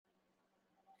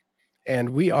And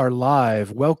we are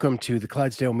live. Welcome to the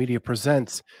Clydesdale Media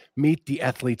Presents Meet the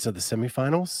Athletes of the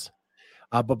Semifinals.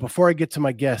 But before I get to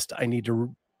my guest, I need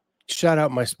to shout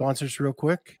out my sponsors real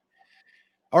quick.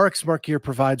 RX Smart Gear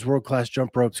provides world-class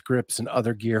jump ropes, grips, and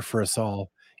other gear for us all.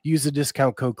 Use the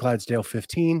discount code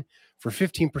Clydesdale15 for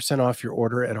 15% off your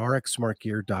order at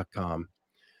rxsmartgear.com.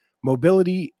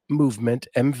 Mobility Movement,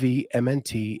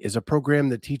 MVMNT, is a program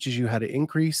that teaches you how to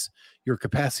increase your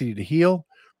capacity to heal,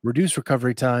 reduce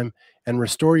recovery time, and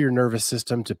restore your nervous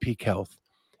system to peak health.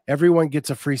 Everyone gets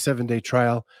a free 7-day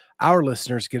trial. Our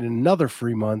listeners get another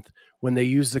free month when they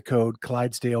use the code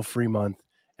Clydesdale Free Month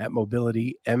at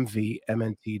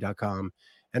mobilitymvmnt.com.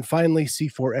 And finally,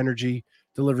 C4 Energy,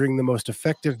 delivering the most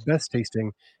effective, best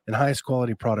tasting, and highest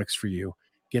quality products for you.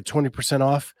 Get 20%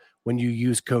 off when you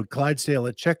use code Clydesdale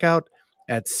at checkout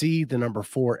at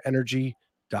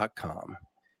c4energy.com.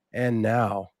 And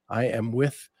now I am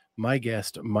with my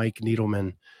guest, Mike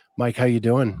Needleman. Mike, how you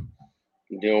doing?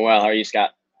 I'm doing well. How are you,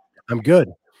 Scott? I'm good.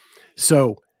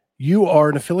 So you are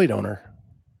an affiliate owner.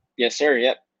 Yes, sir.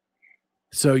 Yep.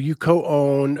 So you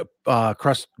co-own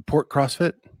Port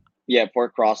CrossFit? Yeah,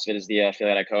 Port CrossFit is the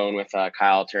affiliate I co-own with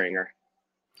Kyle Turinger.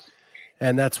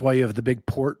 And that's why you have the big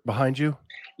port behind you?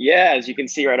 Yeah, as you can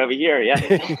see right over here. Yeah.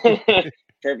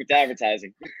 Perfect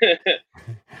advertising.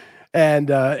 And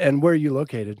where are you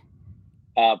located?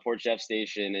 Port Jeff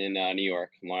Station in New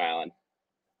York, Long Island.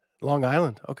 Long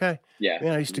Island. Okay. Yeah.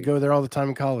 Man, I used to go there all the time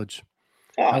in college.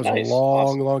 Oh, that was nice. a long,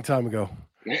 Awesome. long time ago.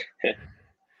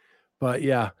 But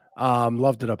yeah,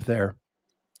 loved it up there.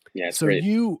 Yeah, it's So great.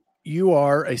 you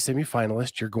are a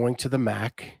semifinalist. You're going to the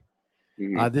MAC.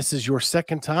 Mm-hmm. This is your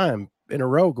second time in a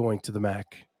row going to the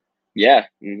MAC. Yeah.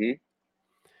 Mm-hmm.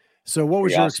 So what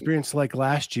was Pretty your awesome. experience like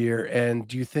last year, and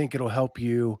do you think it'll help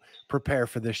you prepare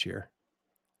for this year?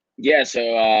 Yeah,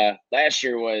 so last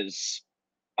year was,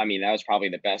 that was probably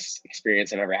the best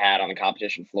experience I've ever had on the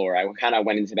competition floor. I kind of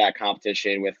went into that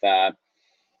competition with my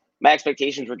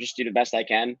expectations were just do the best I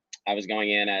can. I was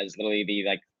going in as literally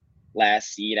the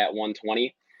last seed at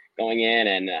 120 going in,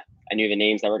 and I knew the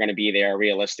names that were going to be there.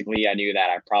 Realistically, I knew that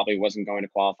I probably wasn't going to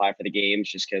qualify for the games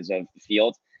just because of the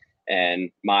field and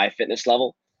my fitness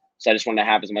level. So I just wanted to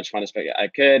have as much fun as I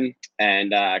could,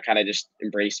 and kind of just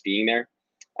embrace being there.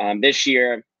 This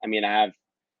year, I have a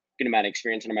good amount of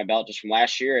experience under my belt just from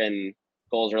last year, and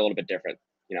goals are a little bit different,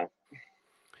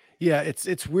 Yeah,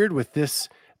 it's weird with this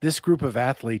group of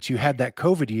athletes. You had that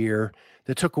COVID year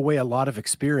that took away a lot of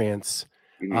experience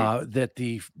that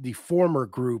the former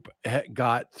group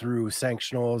got through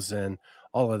sanctionals and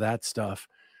all of that stuff.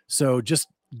 So just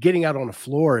getting out on the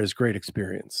floor is great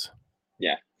experience.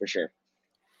 Yeah, for sure.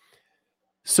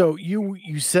 So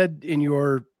you said in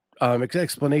your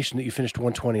explanation that you finished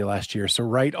 120 last year, so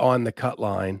right on the cut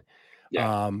line,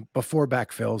 before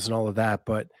backfills and all of that.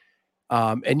 But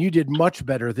and you did much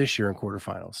better this year in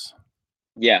quarterfinals.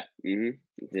 Yeah, did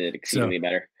exceedingly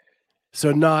better.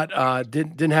 So not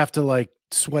didn't have to like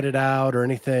sweat it out or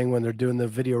anything when they're doing the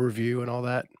video review and all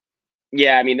that.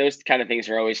 Yeah, those kind of things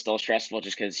are always still stressful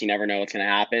just because you never know what's going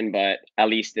to happen. But at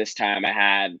least this time I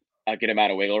had a good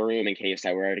amount of wiggle room in case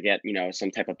I were to get,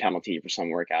 some type of penalty for some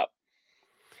workout.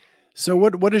 So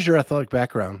what is your athletic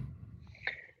background?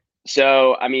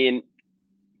 So,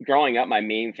 growing up, my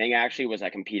main thing actually was I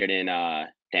competed in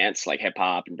dance, like hip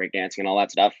hop and breakdancing and all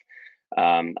that stuff.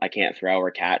 I can't throw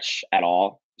or catch at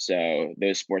all. So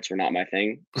those sports were not my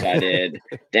thing. So I did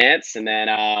dance, and then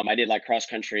I did like cross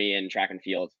country and track and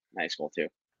field in high school too.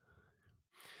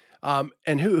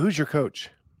 And who's your coach?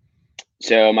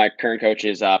 So my current coach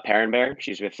is Perrin Bear.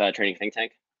 She's with Training Think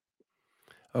Tank.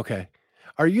 Okay.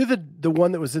 Are you the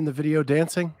one that was in the video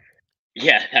dancing?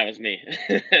 Yeah, that was me.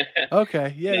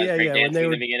 Okay. Yeah. When they in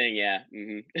were the beginning, yeah.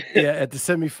 yeah, at the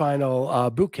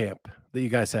semifinal boot camp that you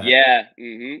guys had. Yeah.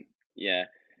 Yeah.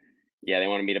 Yeah, they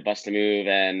wanted me to bust a move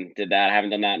and did that. I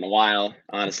haven't done that in a while,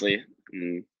 honestly.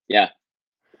 Yeah.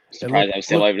 And Surprised I was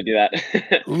still able to do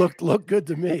that. looked good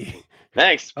to me.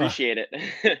 Thanks. Appreciate it.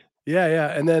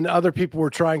 Yeah. And then other people were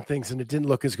trying things and it didn't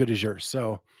look as good as yours.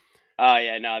 So oh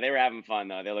yeah, no, they were having fun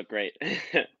though. They look great.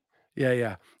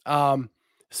 yeah.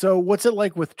 So what's it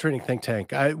like with Training Think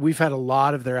Tank? We've had a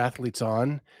lot of their athletes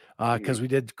on because we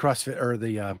did CrossFit or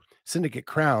the Syndicate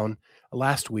Crown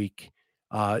last week,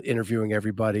 interviewing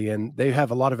everybody, and they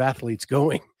have a lot of athletes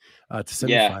going to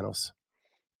Yeah. semifinals.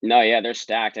 No, yeah, they're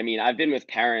stacked. I've been with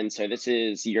Perrin, so this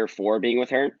is year 4 being with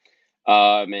her.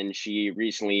 And she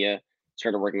recently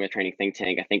started working with Training Think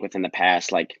Tank, I think within the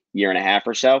past like year and a half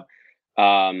or so.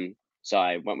 So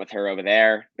I went with her over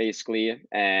there basically.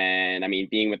 And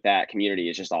being with that community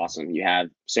is just awesome. You have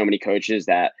so many coaches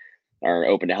that are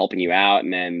open to helping you out,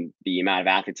 and then the amount of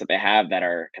athletes that they have that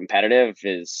are competitive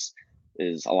is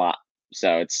a lot.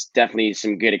 So it's definitely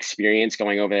some good experience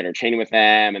going over there to training with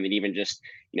them, and then even just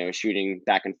shooting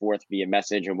back and forth via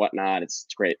message and whatnot. It's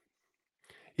great.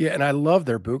 Yeah, and I love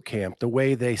their boot camp, the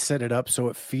way they set it up so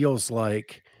it feels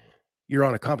like you're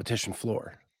on a competition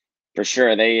floor. For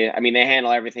sure. I mean, they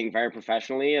handle everything very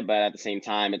professionally, but at the same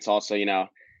time, it's also,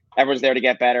 everyone's there to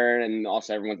get better and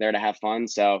also everyone's there to have fun.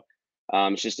 So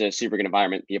it's just a super good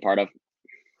environment to be a part of.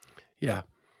 Yeah.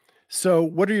 So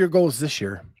what are your goals this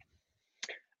year?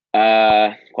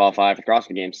 Qualify for the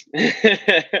CrossFit Games.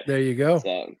 There you go.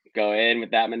 So go in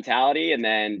with that mentality and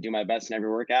then do my best in every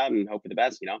workout and hope for the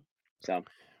best. So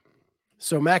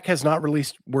So Mac has not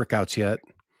released workouts yet.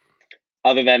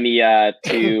 other than the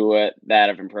two that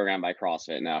have been programmed by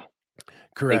CrossFit, no. I think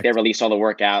they Correct. release all the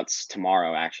workouts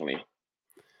tomorrow, actually.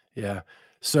 Yeah.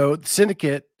 So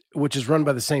Syndicate, which is run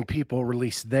by the same people,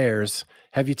 released theirs.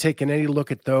 Have you taken any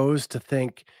look at those to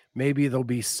think maybe there'll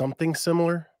be something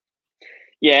similar?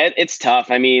 Yeah, it's tough.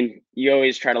 I mean, you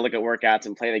always try to look at workouts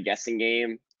and play the guessing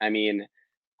game. I mean,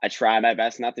 I try my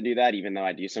best not to do that, even though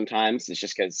I do sometimes. It's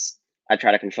just because I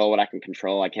try to control what I can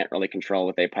control. I can't really control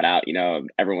what they put out.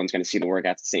 Everyone's going to see the workouts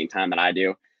at the same time that I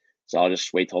do. So I'll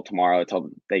just wait till tomorrow till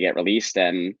they get released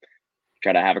and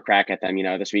try to have a crack at them,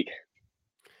 this week.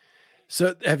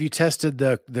 So have you tested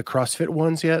the CrossFit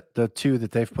ones yet? The two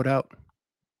that they've put out?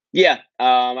 Yeah,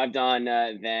 I've done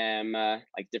them,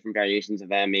 like different variations of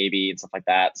them, maybe and stuff like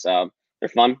that. So they're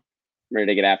fun. Ready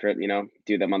to get after it.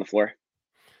 Do them on the floor.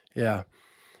 Yeah.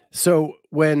 So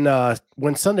when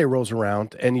Sunday rolls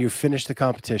around and you finish the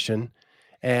competition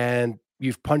and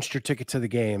you've punched your ticket to the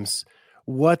games,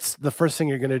 what's the first thing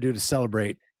you're going to do to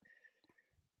celebrate?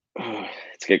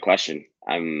 It's a good question.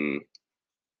 I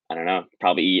don't know.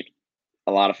 Probably eat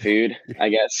a lot of food, I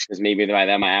guess, because maybe by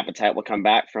then my appetite will come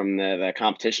back from the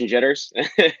competition jitters.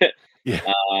 Yeah.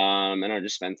 And I'll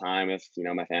just spend time with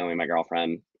my family, my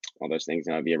girlfriend, all those things.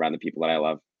 Be around the people that I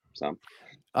love. So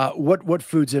What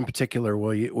foods in particular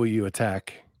will you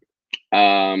attack?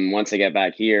 once I get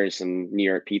back here, some New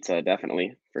York pizza,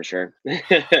 definitely for sure.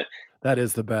 That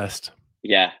is the best.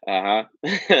 Yeah,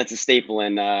 It's a staple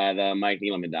in the Mike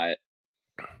Needleman diet.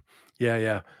 Yeah,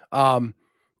 yeah.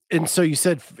 And so you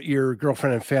said your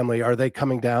girlfriend and family, are they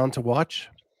coming down to watch?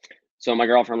 So my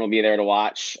girlfriend will be there to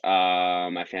watch.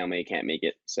 My family can't make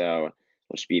it, so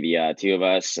it'll just be the two of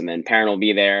us, and then Perrin will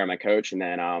be there, my coach, and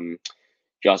then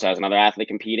she also has another athlete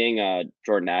competing,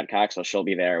 Jordan Adcock, so she'll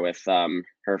be there with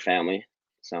her family.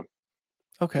 So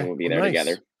Okay. we'll be Well, there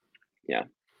together. nice. Yeah.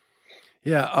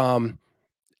 Yeah.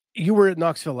 You were at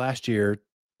Knoxville last year.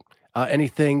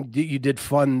 Anything that you did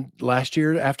fun last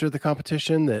year after the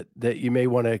competition that you may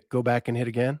want to go back and hit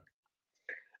again?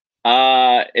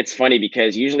 It's funny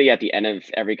because usually at the end of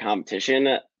every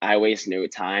competition, I waste no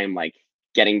time like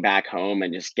getting back home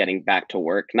and just getting back to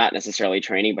work. Not necessarily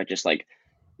training, but just like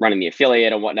running the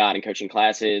affiliate and whatnot and coaching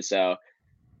classes. So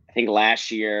I think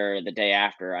last year, the day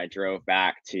after, I drove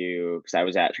back to because I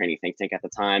was at Training Think Tank at the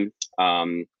time.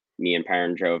 Me and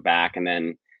Perrin drove back, and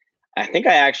then I think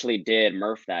I actually did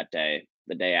Murph that day,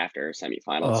 the day after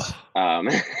semifinals, Oh,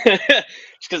 just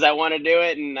because I want to do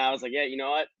it, and I was like, yeah, you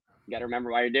know what, you got to remember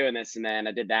why you're doing this, and then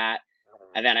I did that,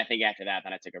 and then I think after that,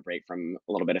 then I took a break from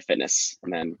a little bit of fitness,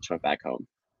 and then just went back home.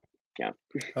 Yeah.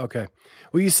 okay.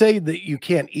 Well, you say that you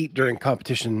can't eat during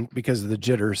competition because of the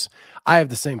jitters. I have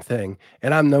the same thing,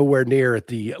 and I'm nowhere near at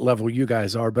the level you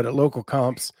guys are, but at local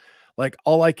comps, like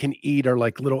all I can eat are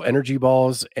like little energy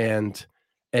balls and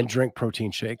drink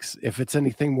protein shakes. If it's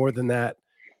anything more than that,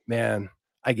 man,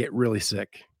 I get really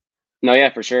sick. No,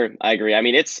 yeah, for sure, I agree. I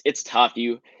mean, it's tough.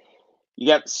 You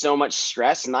get so much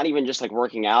stress, not even just like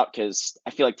working out, because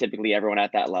I feel like typically everyone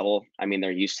at that level, I mean,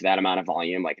 they're used to that amount of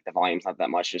volume. Like the volume's not that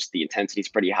much, just the intensity's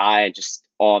pretty high, just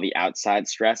all the outside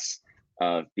stress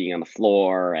of being on the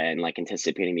floor and like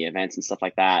anticipating the events and stuff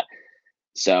like that.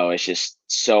 So it's just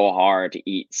so hard to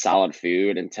eat solid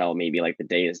food until maybe like the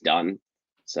day is done.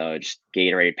 So just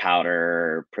Gatorade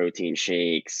powder, protein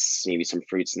shakes, maybe some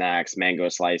fruit snacks, mango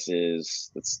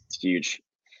slices. That's huge.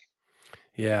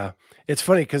 Yeah. It's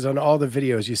funny because on all the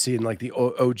videos you see in like the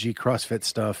OG CrossFit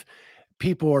stuff,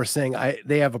 people are saying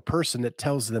they have a person that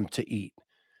tells them to eat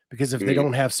because if they Mm.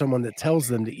 don't have someone that tells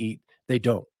them to eat, they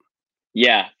don't.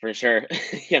 Yeah, for sure.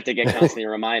 You have to get constantly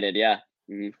reminded. Yeah.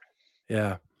 Mhm.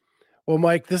 Yeah. Well,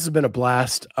 Mike, this has been a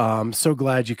blast. So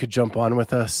glad you could jump on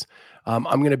with us. I'm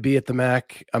going to be at the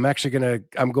Mac. I'm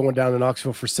going down to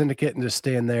Knoxville for Syndicate and just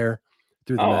staying there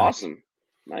through the Oh, Mac. awesome.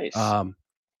 Nice. Um,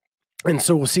 and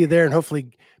so we'll see you there and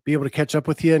hopefully be able to catch up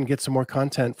with you and get some more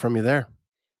content from you there.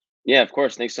 Yeah, of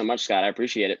course. Thanks so much, Scott. I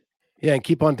appreciate it. Yeah, and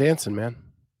keep on dancing, man.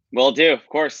 Will do, of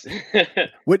course.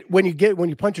 When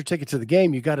you punch your ticket to the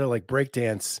game, you gotta like break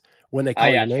dance when they Oh call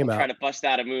yeah, your name try out. to bust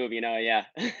out a move, yeah.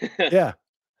 Yeah,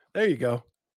 there you go.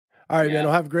 All right, man. Yeah.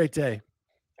 Well, have a great day.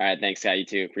 All right, thanks, Scott. You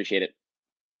too. Appreciate it.